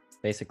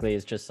 Basically,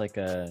 it's just like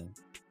a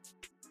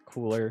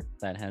cooler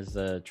that has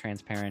a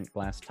transparent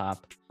glass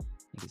top.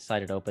 You can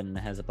slide it open and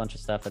it has a bunch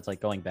of stuff that's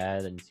like going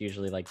bad, and it's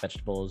usually like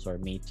vegetables or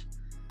meat.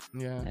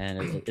 Yeah.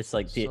 And it's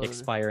like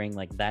expiring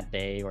like that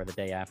day or the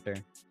day after.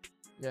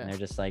 Yeah. And they're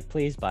just like,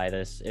 please buy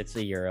this. It's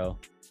 €1.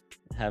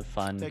 Have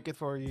fun. Take it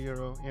for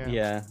 €1.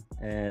 Yeah.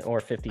 Yeah. Or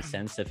 50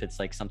 cents if it's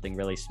like something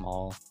really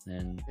small,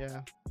 and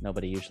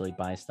nobody usually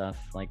buys stuff.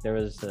 Like there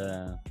was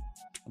a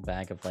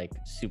bag of like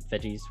soup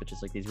veggies, which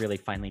is like these really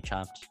finely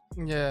chopped,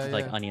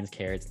 like onions,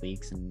 carrots,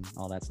 leeks, and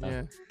all that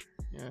stuff.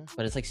 Yeah.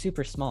 But it's like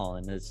super small,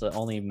 and it's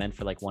only meant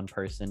for like one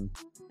person.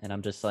 And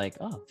I'm just like,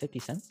 oh, 50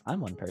 cents? I'm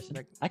one person.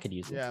 Like, I could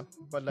use it. Yeah,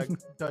 but like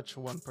Dutch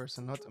one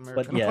person, not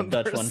American. But yeah,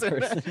 Dutch one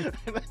person.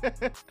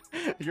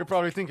 You're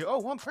probably thinking, oh,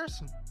 one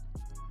person.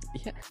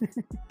 Yeah.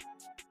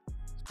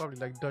 It's probably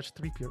like Dutch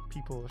 3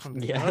 people or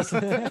something. Yes.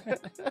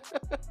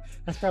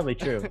 That's probably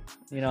true.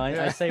 You know,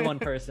 I say one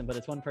person, but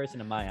it's one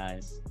person in my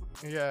eyes.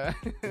 Yeah.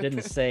 It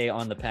didn't say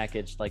on the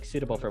package like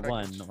suitable for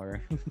one,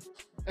 or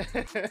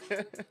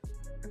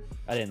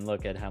I didn't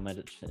look at how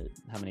many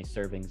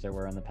servings there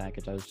were on the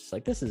package. I was just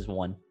like, this is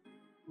one.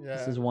 Yeah.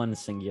 This is one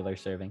singular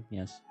serving.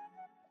 Yes.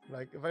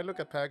 Like if I look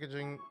at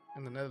packaging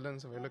in the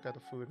Netherlands, if I look at the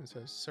food and it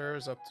says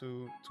serves up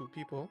to 2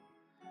 people,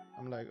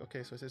 I'm like,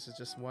 okay, so this is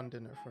just one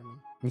dinner for me.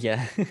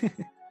 Yeah.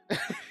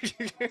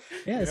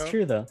 Yeah, it's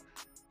true though.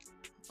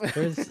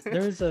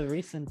 There was a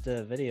recent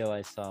video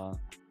I saw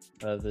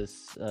of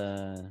this.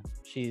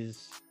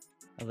 She's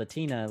a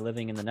Latina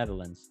living in the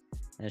Netherlands,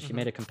 and she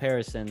made a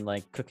comparison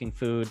like cooking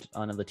food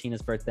on a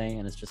Latina's birthday,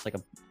 and it's just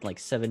like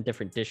 7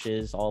 different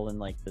dishes all in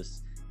like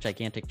this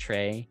gigantic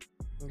tray.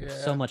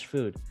 So much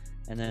food.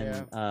 And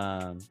then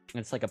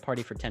it's like a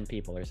party for 10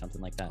 people or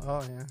something like that.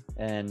 Oh yeah.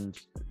 And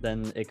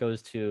then it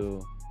goes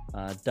to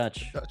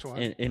Dutch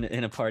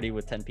in a party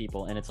with 10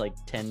 people, and it's like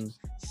 10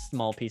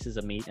 small pieces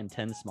of meat and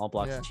 10 small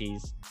blocks of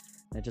cheese.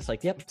 And just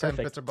like, yep, 10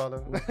 perfect.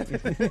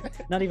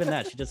 bitterballen. Not even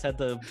that. She just had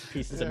the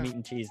pieces of meat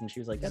and cheese, and she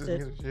was like, that's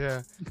it.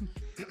 Yeah.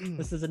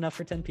 This is enough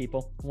for 10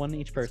 people, one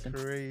each person.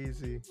 It's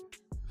crazy.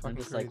 I'm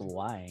just like,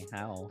 why?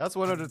 How? That's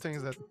one of the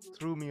things that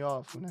threw me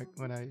off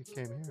when I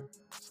came here.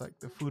 It's like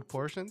the food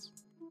portions.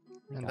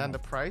 And then the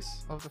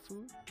price of the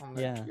food. I'm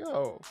like,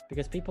 yo.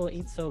 Because people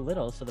eat so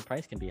little, so the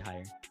price can be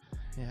higher.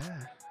 Yeah.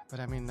 But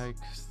I mean, like,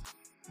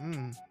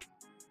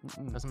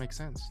 doesn't make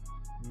sense.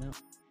 No.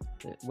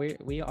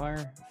 We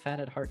are fat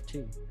at heart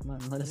too. Come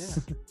on, let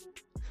us. Yeah.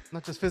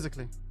 Not just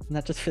physically.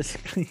 Not just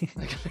physically.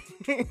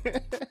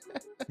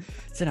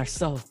 It's in our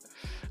soul.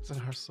 It's in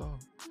our soul.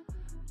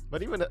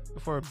 But even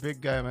for a big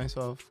guy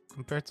myself,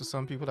 compared to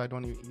some people, I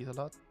don't even eat a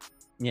lot.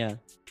 Yeah.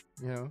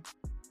 You know.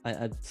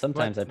 I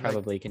sometimes I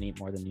probably can eat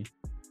more than you.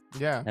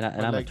 Yeah. And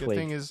I'm like, a twig. The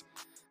thing is,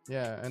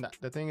 and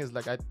the thing is,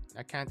 like, I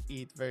can't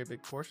eat very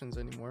big portions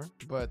anymore,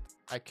 but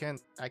I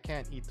can't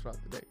eat throughout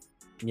the day.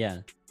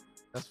 Yeah.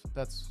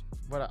 That's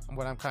what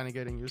I'm kind of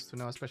getting used to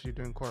now, especially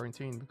during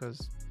quarantine,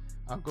 because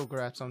I'll go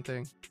grab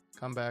something,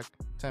 come back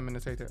 10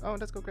 minutes later, oh,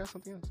 let's go grab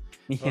something else.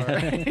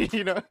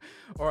 Yeah.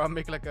 Or, or I'll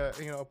make like a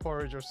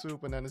porridge or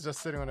soup, and then it's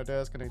just sitting on the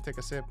desk, and then you take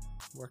a sip,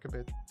 work a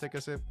bit, take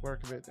a sip,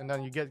 work a bit, and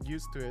then you get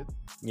used to it.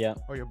 Yeah.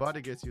 Or your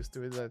body gets used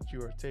to it, that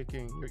you're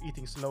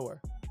eating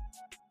slower.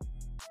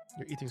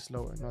 You're eating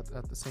slower, not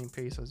at the same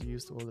pace as you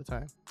used to all the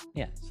time.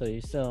 Yeah, so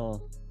you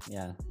still,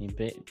 you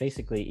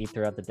basically eat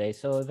throughout the day.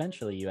 So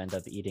eventually you end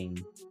up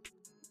eating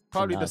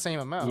probably the same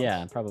amount.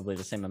 Yeah, probably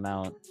the same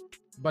amount,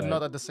 but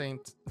not at the same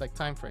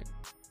time frame.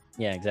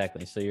 Yeah,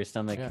 exactly. So your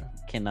stomach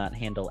cannot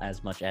handle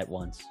as much at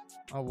once.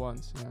 At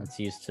once, yeah. It's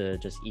used to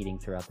just eating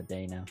throughout the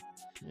day now.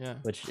 Yeah.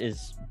 Which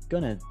is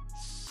gonna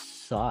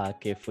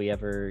suck if we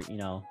ever,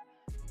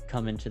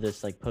 come into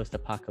this like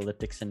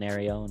post-apocalyptic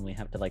scenario and we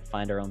have to like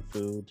find our own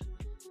food.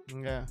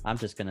 Yeah. I'm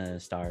just gonna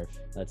starve.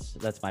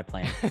 That's my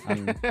plan.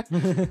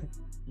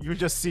 You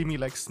just see me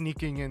like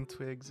sneaking in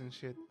twigs and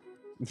shit.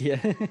 Yeah.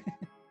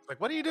 Like,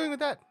 what are you doing with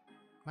that?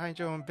 Mind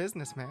your own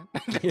business, man.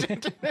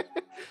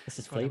 This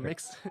is flavor.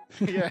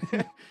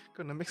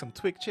 Gonna make some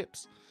twig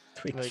chips.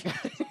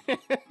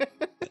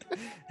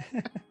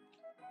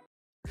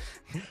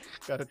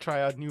 Gotta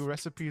try out new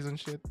recipes and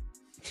shit.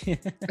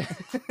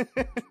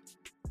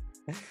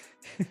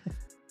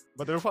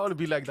 But there'll probably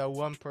be like that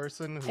one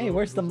person who, hey,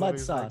 where's the mud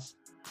sauce?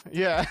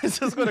 Yeah, it's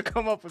just gonna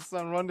come up with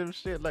some random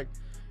shit like,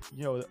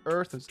 yo, the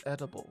earth is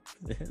edible.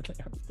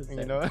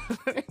 You know?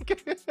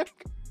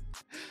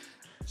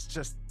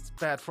 It's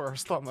bad for our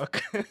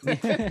stomach.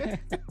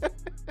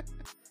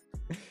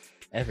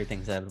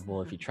 Everything's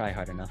edible if you try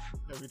hard enough.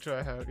 If you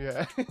try hard,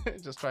 yeah.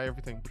 Just try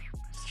everything.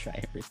 Just try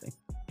everything.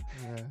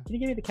 Yeah. Can you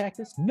give me the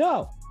cactus?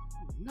 No.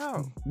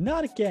 No.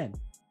 Not again.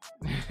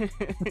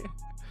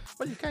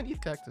 But you can't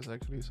eat cactus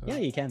actually. So. Yeah,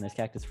 you can. There's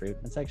cactus fruit.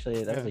 That's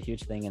actually was a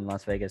huge thing in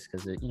Las Vegas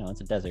because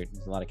it's a desert.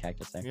 There's a lot of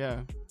cactus there.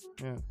 Yeah.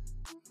 Yeah.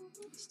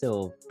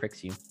 Still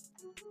pricks you.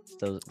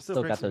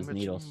 Still got those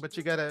needles. But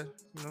you gotta,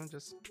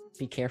 just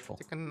be careful.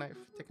 Take a knife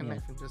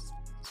and just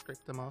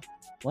scrape them off.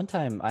 One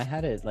time I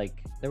had it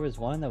like there was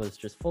one that was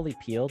just fully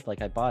peeled.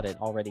 Like I bought it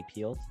already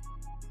peeled,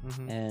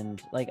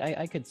 and like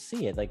I could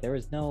see it. Like there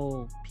was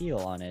no peel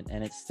on it,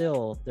 and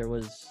there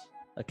was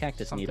a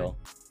cactus needle.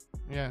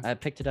 Yeah. I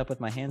picked it up with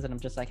my hands, and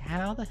I'm just like,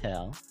 how the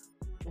hell?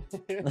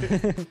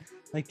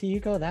 Like, do you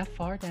go that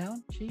far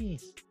down?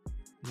 Jeez.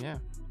 Yeah.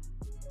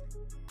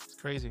 It's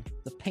crazy.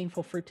 It's a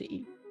painful fruit to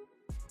eat.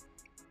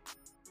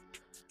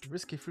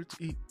 Risky fruit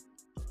to eat.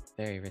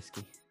 Very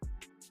risky.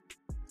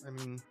 I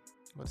mean,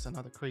 what's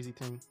another crazy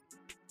thing?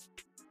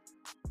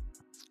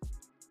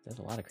 There's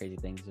a lot of crazy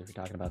things if you're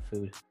talking about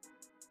food.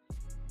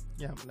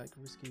 Yeah, like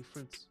risky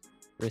fruits.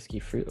 Risky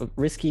fruit,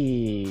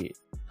 risky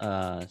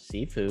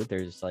seafood.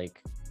 There's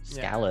like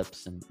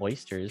scallops and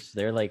oysters.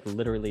 They're like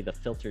literally the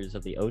filters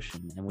of the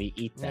ocean, and we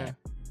eat that.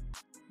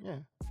 Yeah.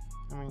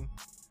 I mean,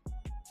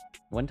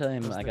 one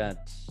time I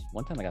got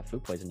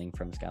food poisoning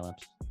from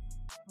scallops.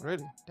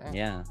 Really? Damn.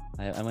 Yeah,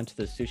 I went to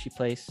the sushi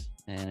place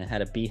and it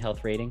had a B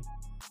health rating,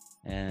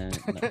 and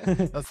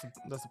that's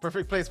the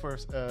perfect place for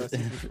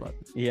seafood spot.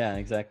 Yeah,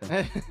 exactly.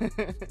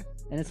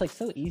 And it's like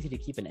so easy to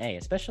keep an A,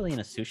 especially in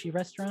a sushi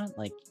restaurant,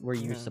 like where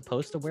you're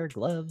supposed to wear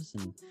gloves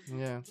and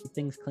keep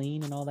things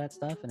clean and all that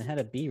stuff. And it had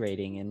a B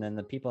rating, and then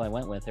the people I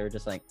went with, they were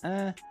just like,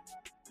 I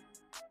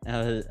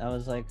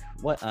was like,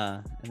 what?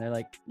 And they're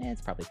like,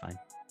 it's probably fine.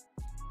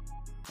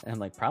 And I'm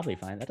like, probably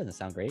fine? That doesn't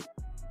sound great.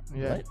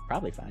 Yeah, but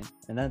probably fine.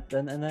 And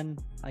then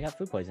I got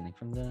food poisoning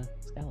from the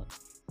scallop.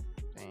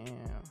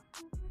 Damn.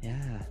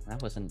 Yeah, that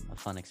wasn't a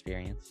fun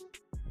experience.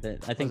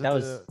 I think that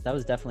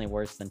was definitely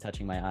worse than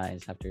touching my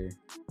eyes after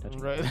touching.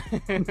 Right.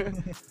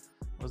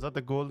 Was that the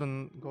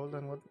golden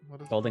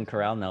what is Golden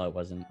Corral? No, it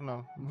wasn't.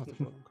 No, not the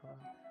Golden Corral.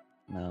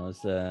 No, it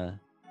was I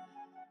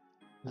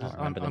don't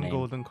remember the name.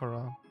 Golden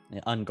Corral.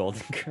 Yeah,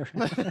 ungolden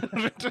Corral.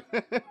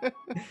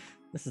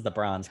 This is the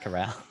Bronze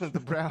Corral. The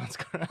Bronze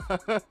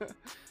Corral.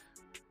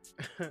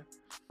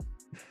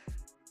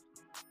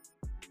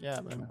 Yeah,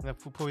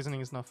 but food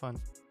poisoning is not fun.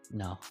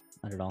 No,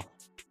 not at all.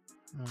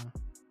 I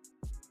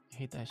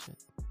hate that shit.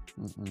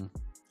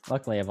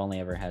 Luckily, I've only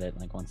ever had it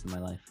like once in my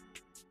life,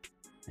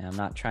 and I'm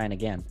not trying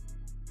again.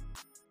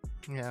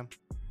 Yeah.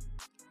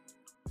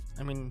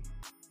 I mean,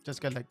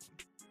 just get like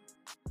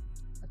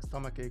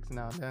stomach aches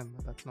now and then,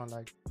 but that's not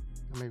like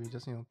maybe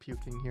just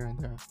puking here and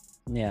there.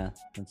 Yeah,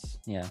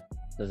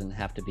 doesn't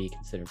have to be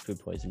considered food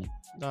poisoning.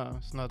 No,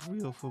 it's not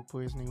real food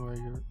poisoning where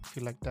you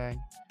feel like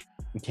dying.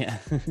 Yeah.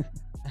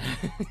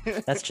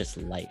 That's just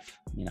life,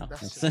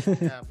 That's just,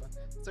 but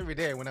it's every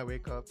day when I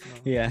wake up.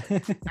 Yeah.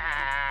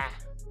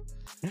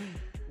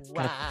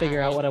 Gotta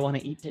figure out what I want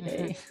to eat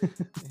today.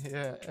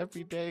 Yeah,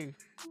 every day.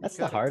 That's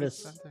the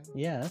hardest.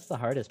 Yeah, that's the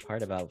hardest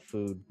part about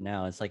food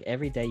now. It's like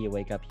every day you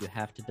wake up, you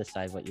have to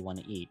decide what you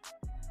want to eat,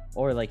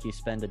 or like you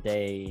spend a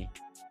day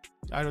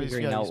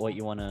figuring out what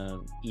you want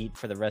to eat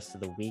for the rest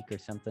of the week or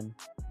something.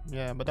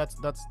 Yeah, but that's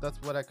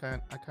what I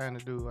kind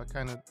of do. I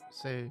kind of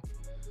say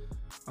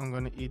I'm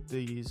gonna eat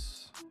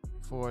these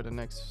for the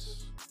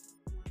next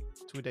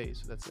 2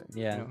 days. Let's say.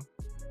 Yeah.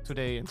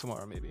 Today and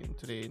tomorrow maybe, and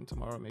today and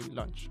tomorrow maybe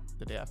lunch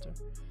the day after.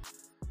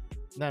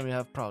 Then we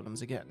have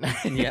problems again.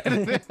 Yeah.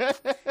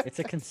 It's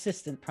a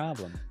consistent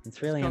problem.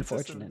 It's really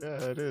unfortunate.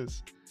 Yeah, it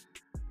is.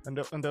 And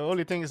the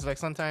only thing is like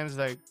sometimes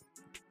like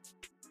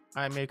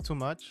I make too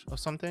much of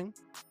something,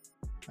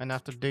 and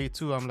after day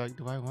 2 I'm like,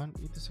 do I want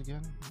to eat this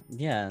again?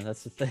 Yeah,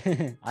 that's the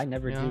thing. I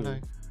never do.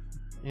 Like,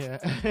 yeah.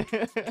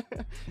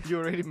 You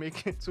already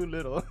make it too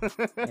little.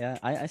 Yeah,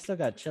 I still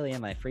got chili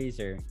in my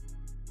freezer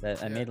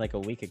that I made like a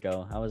week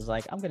ago. I was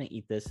like, I'm gonna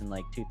eat this in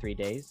like 2-3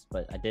 days,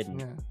 but I didn't.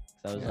 Yeah.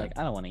 So I was like,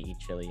 I don't want to eat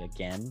chili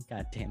again.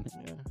 God damn it.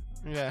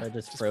 Yeah. So I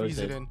just froze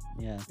it. In.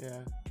 Yeah.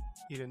 Yeah.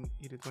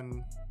 Eat it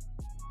when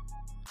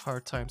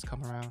hard times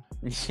come around.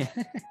 Yeah.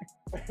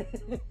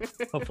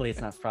 Hopefully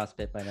it's not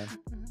frostbite by then.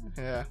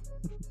 Yeah.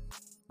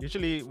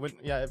 Usually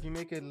if you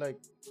make it like,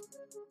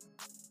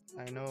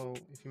 I know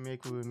if you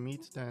make it with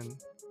meat, then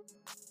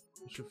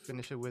you should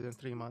finish it within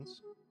 3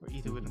 months or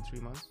eat it within 3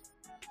 months.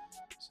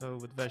 So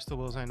with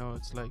vegetables, I know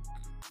it's like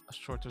a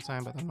shorter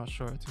time, but I'm not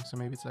sure. I think so.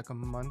 Maybe it's like a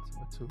month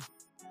or 2.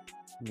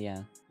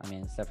 Yeah, I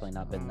mean it's definitely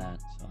not been that,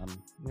 so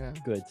I'm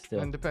good still.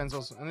 And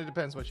it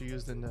depends what you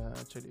used in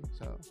the chili.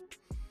 So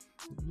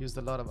you used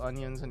a lot of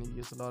onions and you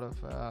used a lot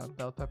of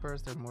bell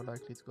peppers. They're more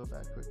likely to go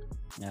bad quick.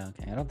 Yeah,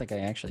 okay. I don't think I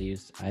actually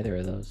used either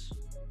of those.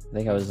 I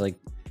think I was like,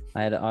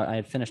 I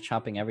had finished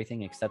chopping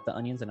everything except the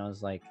onions, and I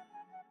was like,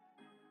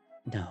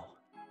 No,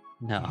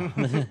 no,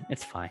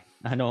 it's fine.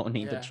 I don't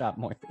need to chop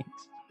more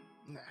things.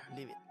 Nah,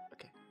 leave it.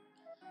 Okay.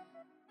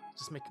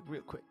 Just make it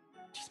real quick.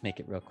 Just make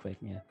it real quick,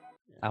 yeah.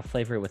 I'll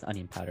flavor it with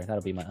onion powder.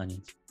 That'll be my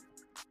onions.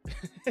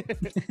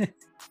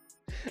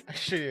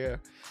 Actually, yeah.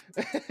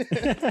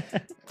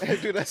 I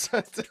do that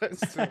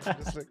sometimes too. I'm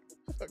just like,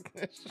 fuck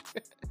that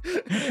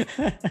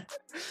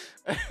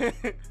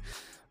shit.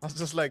 I was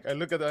just like, I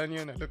look at the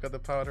onion, I look at the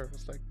powder.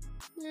 It's like,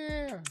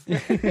 yeah,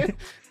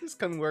 this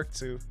can work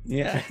too.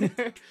 Yeah.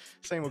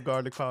 Same with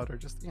garlic powder.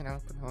 Just, you know,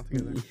 put it all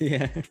together.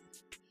 Yeah.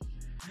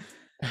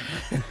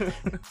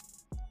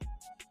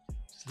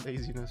 Just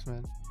laziness,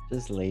 man.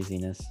 Just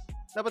laziness.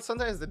 No, but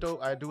sometimes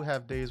I do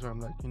have days where I'm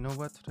like, you know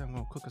what? Today I'm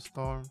gonna cook a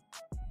storm.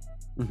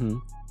 Mm-hmm.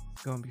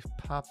 It's gonna be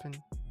popping.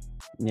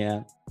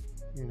 Yeah.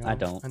 You know? I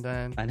don't. And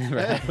then I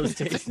never have those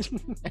days.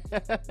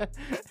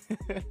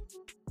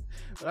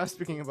 But I'm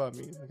speaking about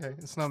me, okay?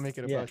 Let's not make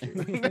it about you.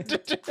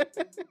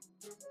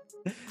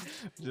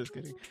 Just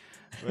kidding.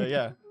 But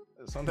yeah,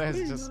 sometimes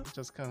it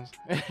just comes.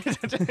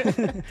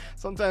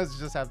 Sometimes you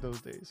just have those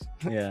days.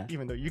 Yeah.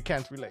 Even though you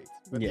can't relate.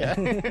 But yeah.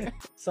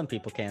 Some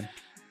people can.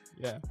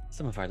 Yeah.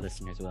 Some of our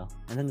listeners will,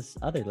 and then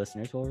other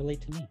listeners will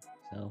relate to me.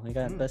 So we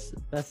got best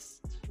of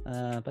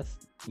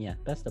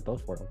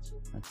both worlds.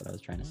 That's what I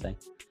was trying to say.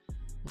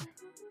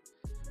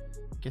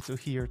 Get to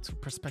hear two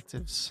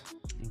perspectives.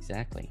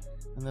 Exactly.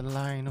 And the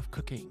line of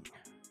cooking.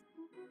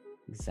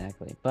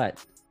 Exactly.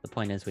 But the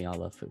point is, we all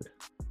love food.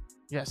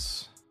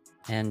 Yes.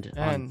 And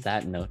on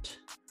that note,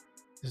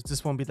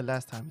 this won't be the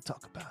last time we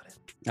talk about it.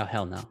 Oh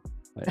hell no!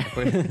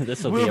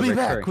 This will we'll be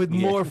back with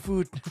more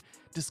food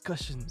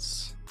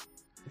discussions.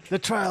 The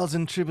trials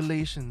and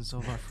tribulations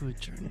of our food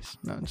journeys.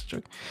 No, I'm just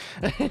joking.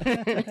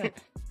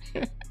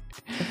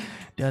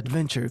 The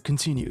adventure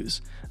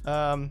continues.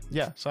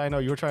 Yeah, so I know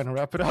you were trying to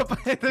wrap it up.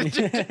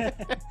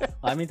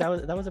 I mean,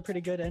 that was a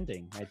pretty good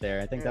ending right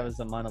there. I think that was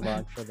a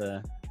monologue for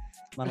the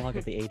monologue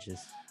of the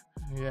ages.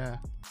 Yeah.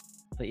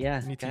 But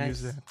yeah, need guys, to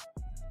use that.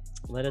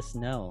 Let us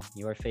know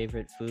your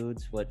favorite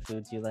foods, what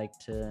foods you like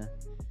to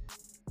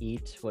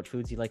eat, what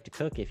foods you like to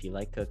cook if you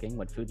like cooking,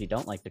 what foods you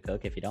don't like to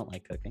cook if you don't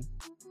like cooking,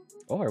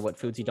 or what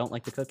foods you don't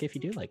like to cook if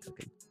you do like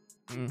cooking.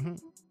 Mm-hmm.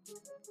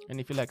 And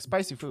if you like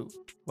spicy food,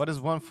 what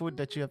is one food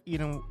that you have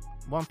eaten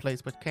one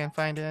place but can't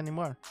find it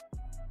anymore?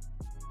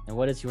 And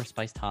what is your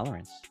spice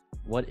tolerance?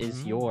 What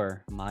is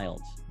your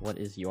mild? What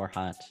is your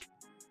hot?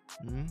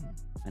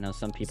 I know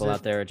some people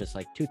out there are just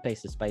like,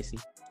 toothpaste is spicy.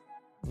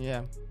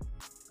 Yeah.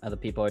 Other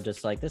people are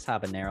just like, this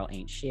habanero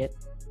ain't shit.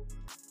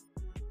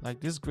 Like,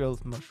 this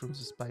grilled mushrooms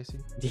is spicy.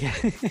 Yeah.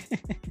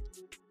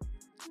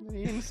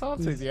 You ain't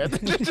salted yet.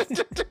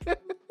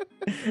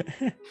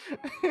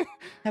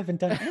 Haven't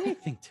done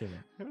anything to it.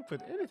 Haven't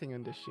put anything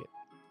on this shit.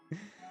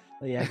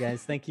 Well, yeah,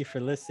 guys, thank you for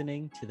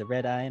listening to the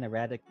Red Eye and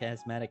Erratic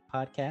Asthmatic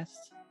podcast.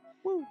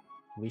 Woo.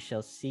 We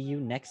shall see you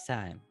next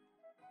time.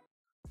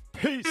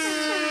 Peace.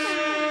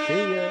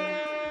 See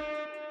ya.